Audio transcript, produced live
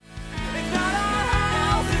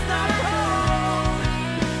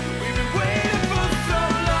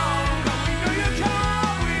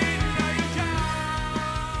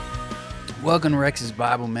Welcome to Rex's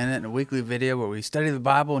Bible Minute, a weekly video where we study the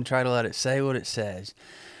Bible and try to let it say what it says.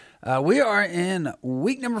 We are in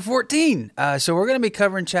week number 14, so we're going to be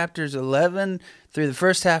covering chapters 11 through the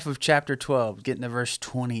first half of chapter 12, getting to verse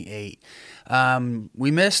 28.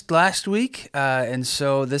 We missed last week, and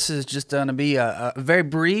so this is just going to be a very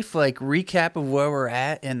brief recap of where we're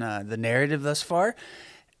at in the narrative thus far.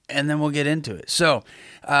 And then we'll get into it. So,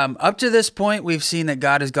 up to this point, we've seen that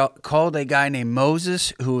God has called a guy named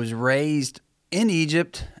Moses who was raised in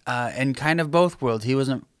Egypt in kind of both worlds. He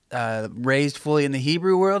wasn't raised fully in the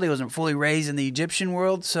Hebrew world. He wasn't fully raised in the Egyptian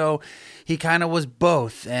world. So, he kind of was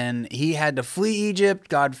both. And he had to flee Egypt.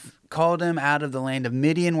 God called him out of the land of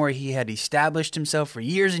Midian, where he had established himself for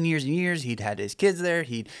years and years and years. He'd had his kids there.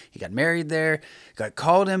 He got married there. God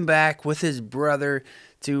called him back with his brother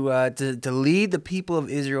to lead the people of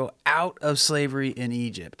Israel out of slavery in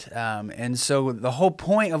Egypt. And so the whole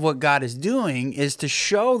point of what God is doing is to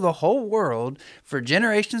show the whole world for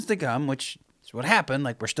generations to come, which is what happened,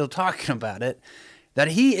 like we're still talking about it, that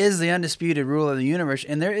he is the undisputed ruler of the universe,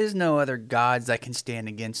 and there is no other gods that can stand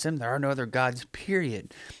against him. There are no other gods,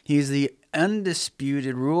 period. He is the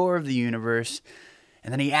undisputed ruler of the universe,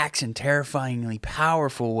 and then he acts in terrifyingly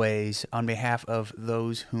powerful ways on behalf of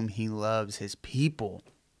those whom he loves, his people.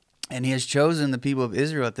 And he has chosen the people of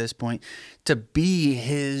Israel at this point to be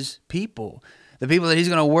his people, the people that he's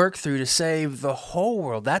going to work through to save the whole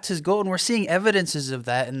world. That's his goal. And we're seeing evidences of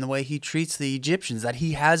that in the way he treats the Egyptians, that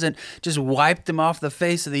he hasn't just wiped them off the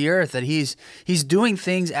face of the earth, that he's doing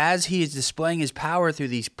things as he is displaying his power through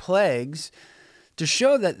these plagues to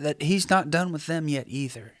show that he's not done with them yet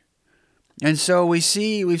either. And so we've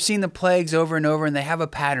seen the plagues over and over, and they have a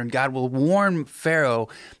pattern. God will warn Pharaoh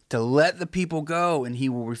to let the people go, and he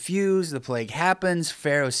will refuse. The plague happens.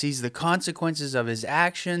 Pharaoh sees the consequences of his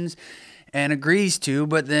actions and agrees to,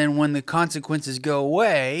 but then when the consequences go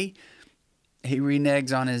away, he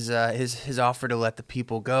reneges on his offer to let the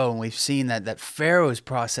people go. And we've seen that Pharaoh's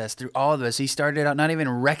process through all of this. He started out not even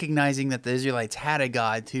recognizing that the Israelites had a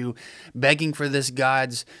God, to begging for this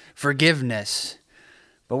God's forgiveness.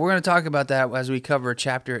 But we're going to talk about that as we cover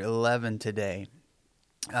chapter 11 today.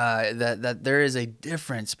 That there is a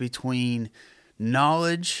difference between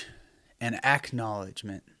knowledge and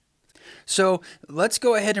acknowledgement. So let's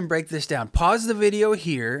go ahead and break this down. Pause the video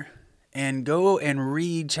here and go and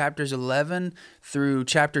read chapters 11 through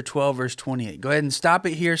chapter 12, verse 28. Go ahead and stop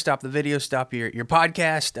it here. Stop the video. Stop your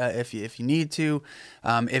podcast if you need to.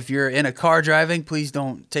 If you're in a car driving, please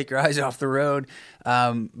don't take your eyes off the road.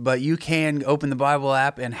 But you can open the Bible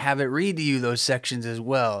app and have it read to you those sections as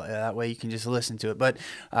well. That way you can just listen to it. But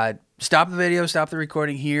stop the video, stop the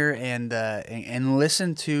recording here, and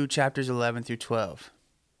listen to chapters 11 through 12.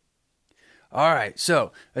 All right,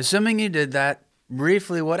 so assuming you did that,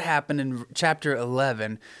 briefly what happened in chapter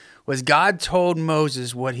 11 was God told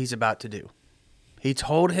Moses what he's about to do. He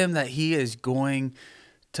told him that he is going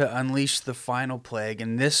to unleash the final plague,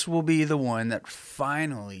 and this will be the one that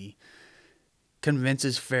finally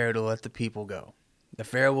convinces Pharaoh to let the people go. The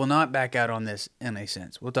Pharaoh will not back out on this in a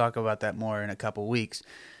sense. We'll talk about that more in a couple weeks.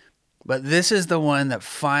 But this is the one that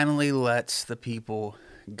finally lets the people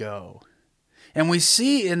go. And we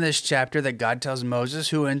see in this chapter that God tells Moses,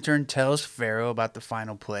 who in turn tells Pharaoh about the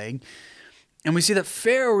final plague. And we see that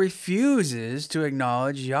Pharaoh refuses to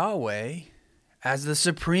acknowledge Yahweh as the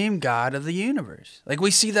supreme God of the universe. Like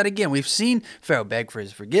we see that again. We've seen Pharaoh beg for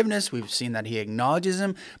his forgiveness. We've seen that he acknowledges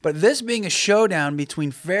him. But this being a showdown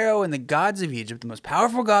between Pharaoh and the gods of Egypt, the most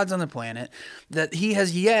powerful gods on the planet, that he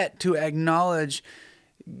has yet to acknowledge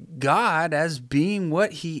God as being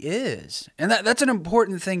what he is. And that's an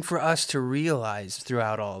important thing for us to realize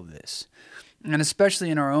throughout all of this. And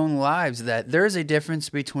especially in our own lives, that there is a difference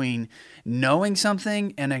between knowing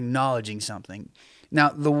something and acknowledging something. Now,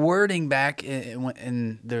 the wording back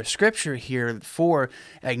in the scripture here for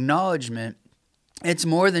acknowledgement, it's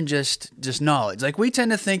more than just knowledge. Like we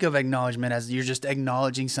tend to think of acknowledgement as you're just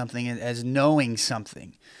acknowledging something, as knowing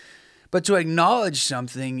something. But to acknowledge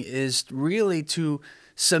something is really to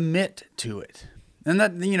submit to it. And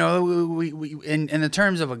that, we in the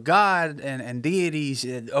terms of a God and deities,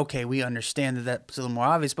 okay, we understand that that's a little more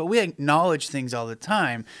obvious, but we acknowledge things all the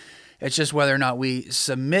time. It's just whether or not we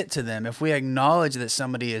submit to them. If we acknowledge that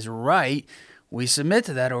somebody is right, we submit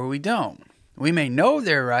to that or we don't. We may know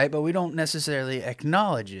they're right, but we don't necessarily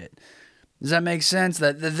acknowledge it. Does that make sense?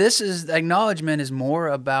 That acknowledgement is more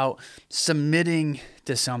about submitting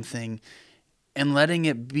to something and letting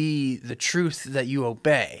it be the truth that you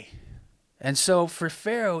obey. And so for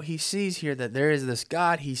Pharaoh, he sees here that there is this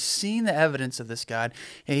God. He's seen the evidence of this God.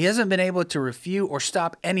 And he hasn't been able to refute or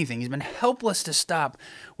stop anything. He's been helpless to stop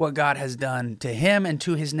what God has done to him and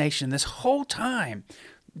to his nation this whole time,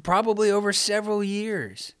 probably over several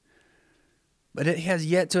years. But he has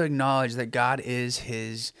yet to acknowledge that God is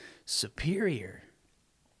his superior.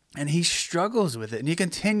 And he struggles with it. And he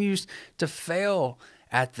continues to fail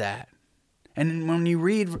at that. And when you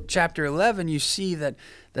read chapter 11, you see that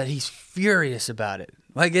he's furious about it.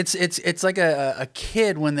 Like it's like a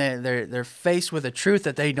kid when they're faced with a truth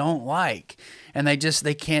that they don't like, and they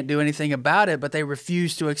can't do anything about it, but they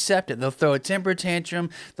refuse to accept it. They'll throw a temper tantrum,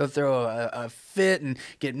 they'll throw a fit and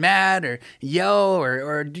get mad or yell,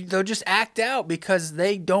 or they'll just act out because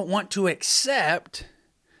they don't want to accept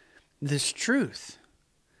this truth.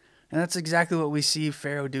 And that's exactly what we see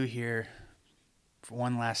Pharaoh do here for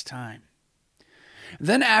one last time.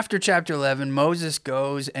 Then after chapter 11, Moses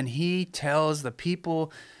goes and he tells the people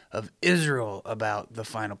of Israel about the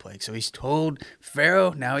final plague. So he's told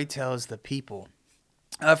Pharaoh, now he tells the people.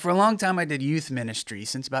 For a long time, I did youth ministry.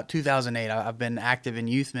 Since about 2008, I've been active in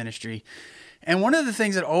youth ministry. And one of the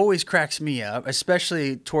things that always cracks me up,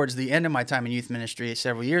 especially towards the end of my time in youth ministry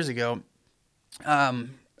several years ago,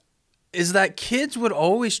 is that kids would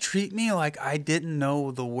always treat me like I didn't know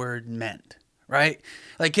what the word meant. Right?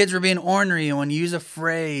 Like kids were being ornery and would use a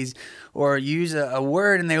phrase or use a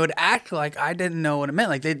word, and they would act like I didn't know what it meant.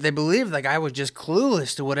 Like they believed like I was just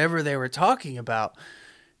clueless to whatever they were talking about.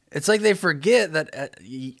 It's like they forget that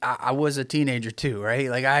I was a teenager too, right?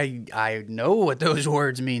 Like I know what those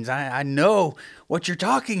words means. I know what you're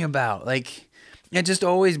talking about. Like it just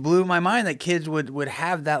always blew my mind that kids would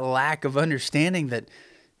have that lack of understanding that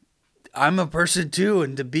I'm a person too,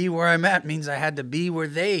 and to be where I'm at means I had to be where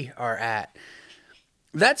they are at.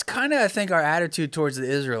 That's kind of, I think, our attitude towards the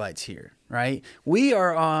Israelites here, right? We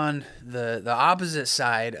are on the opposite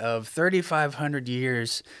side of 3,500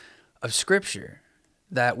 years of Scripture.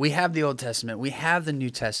 That we have the Old Testament, we have the New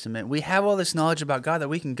Testament, we have all this knowledge about God that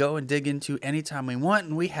we can go and dig into anytime we want,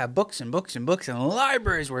 and we have books and books and books and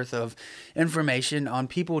libraries worth of information on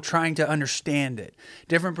people trying to understand it.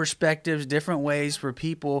 Different perspectives, different ways for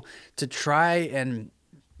people to try and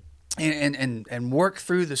work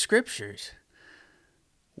through the Scriptures.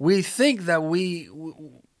 We think that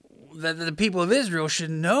that the people of Israel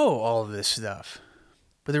should know all of this stuff.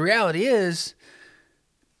 But the reality is,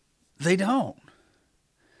 they don't.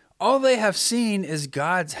 All they have seen is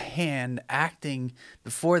God's hand acting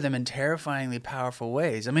before them in terrifyingly powerful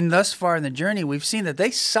ways. I mean, thus far in the journey, we've seen that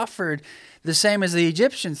they suffered the same as the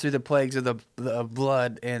Egyptians through the plagues of the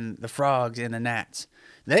blood and the frogs and the gnats.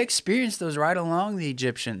 They experienced those right along the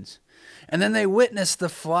Egyptians. And then they witnessed the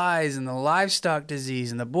flies and the livestock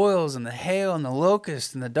disease and the boils and the hail and the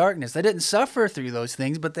locusts and the darkness. They didn't suffer through those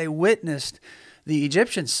things, but they witnessed the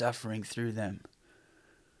Egyptians suffering through them.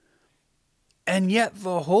 And yet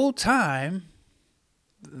the whole time,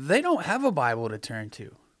 they don't have a Bible to turn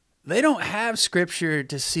to. They don't have Scripture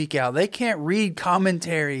to seek out. They can't read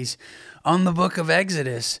commentaries on the book of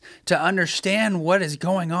Exodus to understand what is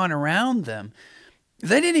going on around them.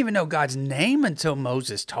 They didn't even know God's name until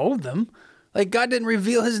Moses told them. Like, God didn't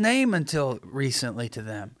reveal his name until recently to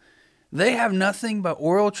them. They have nothing but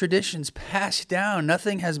oral traditions passed down.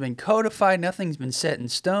 Nothing has been codified. Nothing's been set in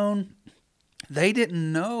stone. They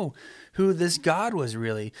didn't know who this God was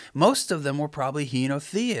really. Most of them were probably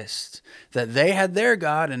henotheists, that they had their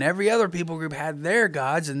God and every other people group had their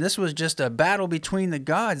gods, and this was just a battle between the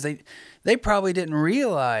gods. They probably didn't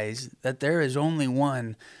realize that there is only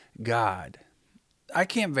one God. I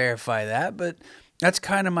can't verify that, but that's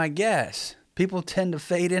kind of my guess. People tend to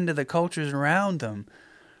fade into the cultures around them.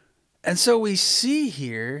 And so we see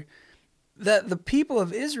here that the people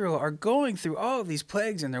of Israel are going through all of these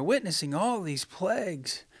plagues, and they're witnessing all of these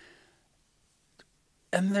plagues.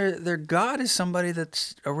 And their God is somebody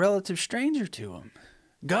that's a relative stranger to them.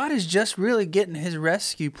 God is just really getting his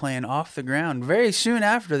rescue plan off the ground. Very soon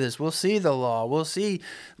after this, we'll see the law. We'll see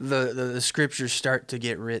the scriptures start to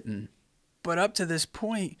get written. But up to this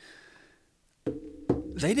point,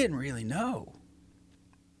 they didn't really know.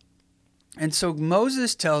 And so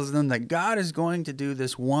Moses tells them that God is going to do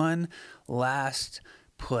this one last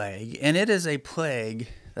plague. And it is a plague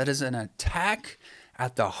that is an attack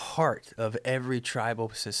at the heart of every tribal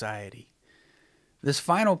society. This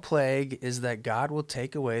final plague is that God will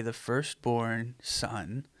take away the firstborn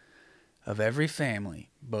son of every family,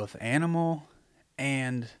 both animal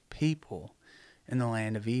and people, in the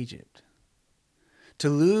land of Egypt. To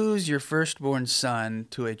lose your firstborn son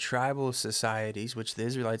to a tribal societies, which the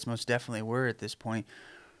Israelites most definitely were at this point,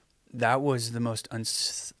 that was the most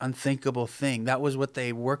unthinkable thing. That was what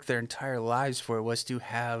they worked their entire lives for, was to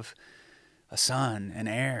have a son, an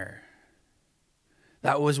heir.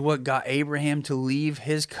 That was what got Abraham to leave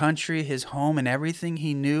his country, his home, and everything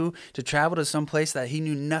he knew to travel to some place that he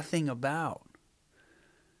knew nothing about.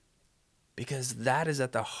 Because that is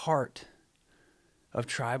at the heart of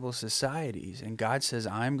tribal societies. And God says,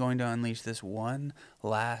 I'm going to unleash this one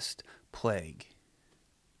last plague.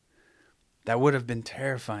 That would have been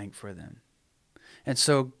terrifying for them. And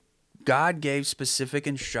so God gave specific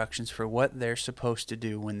instructions for what they're supposed to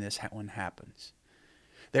do when this one happens.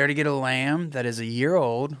 They're to get a lamb that is a year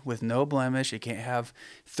old with no blemish. It can't have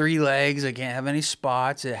 3 legs. It can't have any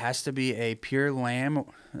spots. It has to be a pure lamb,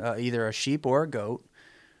 either a sheep or a goat.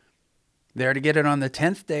 They're to get it on the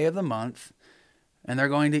 10th day of the month, and they're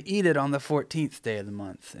going to eat it on the 14th day of the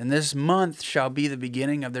month. And this month shall be the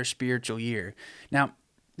beginning of their spiritual year. Now,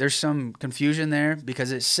 there's some confusion there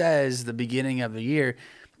because it says the beginning of the year.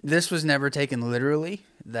 This was never taken literally,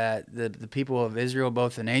 that the people of Israel,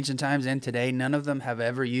 both in ancient times and today, none of them have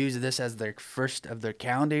ever used this as their first of their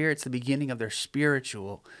calendar year. It's the beginning of their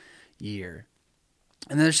spiritual year.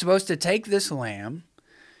 And they're supposed to take this lamb,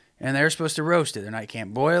 and they're supposed to roast it. They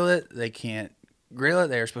can't boil it. They can't grill it.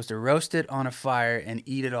 They're supposed to roast it on a fire and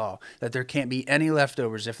eat it all. That there can't be any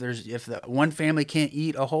leftovers. If the one family can't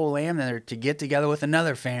eat a whole lamb, then they're to get together with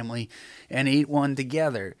another family and eat one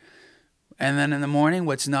together. And then in the morning,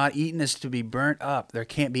 what's not eaten is to be burnt up. There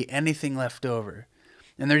can't be anything left over.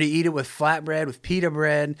 And they're to eat it with flatbread, with pita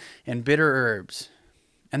bread, and bitter herbs.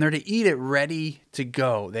 And they're to eat it ready to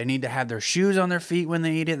go. They need to have their shoes on their feet when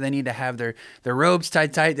they eat it. They need to have their robes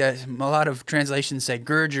tied tight. A lot of translations say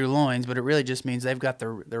gird your loins, but it really just means they've got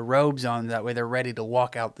their robes on. That way they're ready to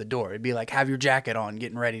walk out the door. It'd be like have your jacket on,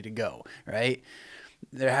 getting ready to go, right?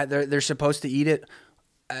 They're supposed to eat it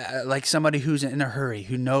like somebody who's in a hurry,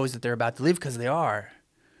 who knows that they're about to leave, because they are.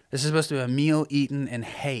 This is supposed to be a meal eaten in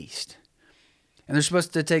haste. And they're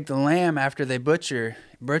supposed to take the lamb after they butcher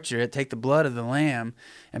it, take the blood of the lamb,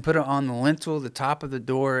 and put it on the lintel, the top of the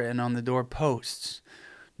door, and on the door posts.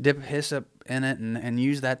 Dip hyssop in it and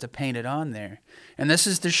use that to paint it on there. And this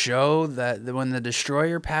is to show that when the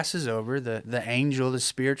destroyer passes over, the angel, the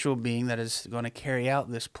spiritual being that is going to carry out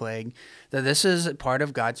this plague, that this is part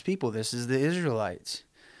of God's people. This is the Israelites.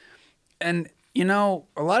 And, a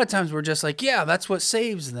lot of times we're just like, yeah, that's what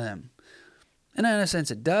saves them. And in a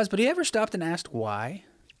sense it does, but have you ever stopped and asked why?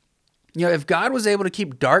 If God was able to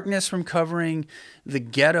keep darkness from covering the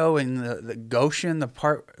ghetto and the Goshen, the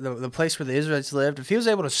place where the Israelites lived, if he was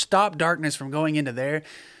able to stop darkness from going into there,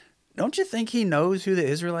 don't you think he knows who the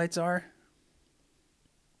Israelites are?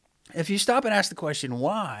 If you stop and ask the question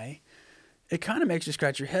why, it kind of makes you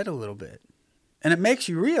scratch your head a little bit. And it makes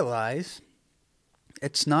you realize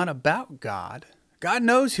it's not about God. God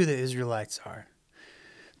knows who the Israelites are.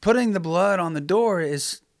 Putting the blood on the door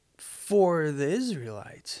is for the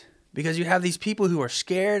Israelites, because you have these people who are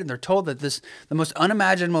scared and they're told that the most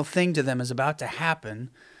unimaginable thing to them is about to happen.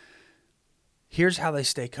 Here's how they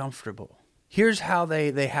stay comfortable. Here's how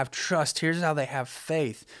they have trust. Here's how they have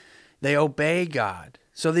faith. They obey God.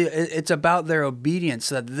 So it's about their obedience,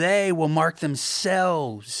 so that they will mark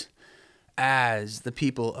themselves as the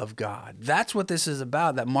people of God. That's what this is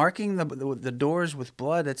about, that marking the doors with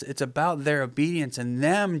blood. It's about their obedience and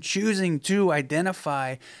them choosing to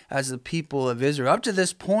identify as the people of Israel. Up to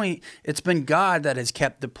this point, it's been God that has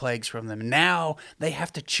kept the plagues from them. Now they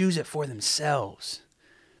have to choose it for themselves.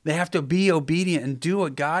 They have to be obedient and do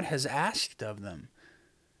what God has asked of them.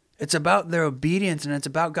 It's about their obedience, and it's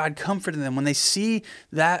about God comforting them. When they see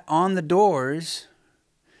that on the doors,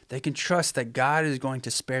 they can trust that God is going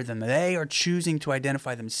to spare them. They are choosing to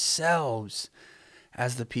identify themselves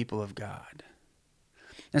as the people of God.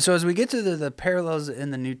 And so as we get to the parallels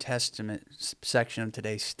in the New Testament section of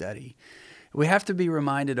today's study, we have to be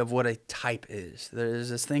reminded of what a type is. There's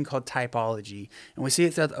this thing called typology, and we see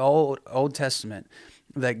it throughout the Old Testament,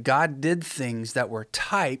 that God did things that were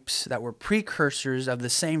types, that were precursors of the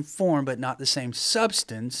same form but not the same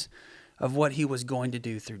substance of what he was going to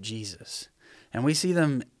do through Jesus. And we see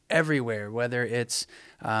them everywhere, whether it's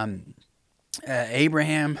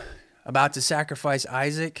Abraham about to sacrifice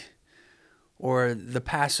Isaac or the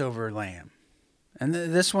Passover lamb. And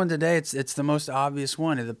this one today, it's the most obvious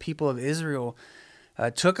one. The people of Israel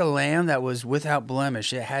took a lamb that was without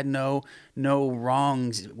blemish. It had no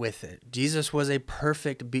wrongs with it. Jesus was a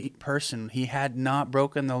perfect person. He had not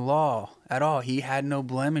broken the law at all. He had no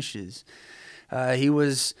blemishes. They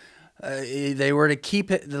were to keep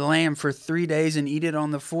the lamb for 3 days and eat it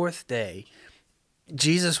on the 4th day.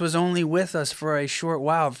 Jesus was only with us for a short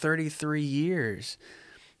while, 33 years.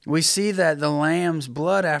 We see that the lamb's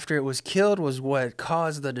blood after it was killed was what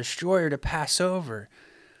caused the destroyer to pass over.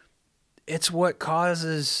 It's what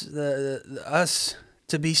causes us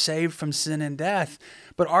to be saved from sin and death.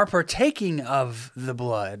 But our partaking of the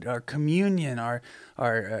blood, our communion, us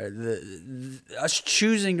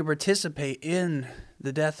choosing to participate in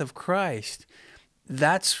the death of Christ,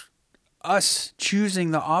 that's us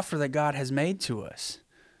choosing the offer that God has made to us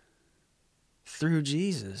through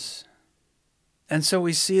Jesus. And so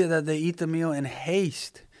we see that they eat the meal in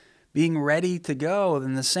haste, being ready to go.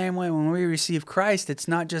 In the same way, when we receive Christ, it's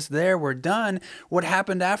not just there, we're done. What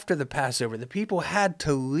happened after the Passover? The people had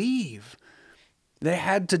to leave. They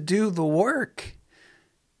had to do the work.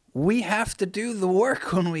 We have to do the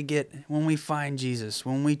work when we find Jesus,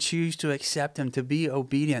 when we choose to accept him, to be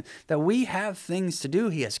obedient, that we have things to do.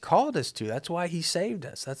 He has called us to. That's why he saved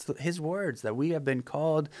us. That's his words, that we have been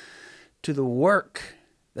called to the work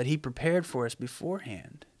that he prepared for us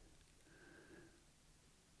beforehand.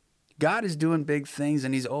 God is doing big things,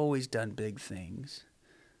 and he's always done big things.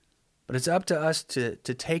 But it's up to us to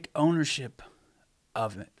take ownership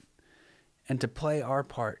of it and to play our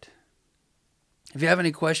part. If you have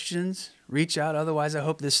any questions, reach out. Otherwise, I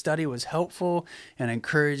hope this study was helpful and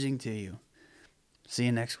encouraging to you. See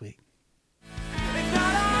you next week. It's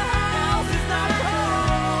not our house, it's not our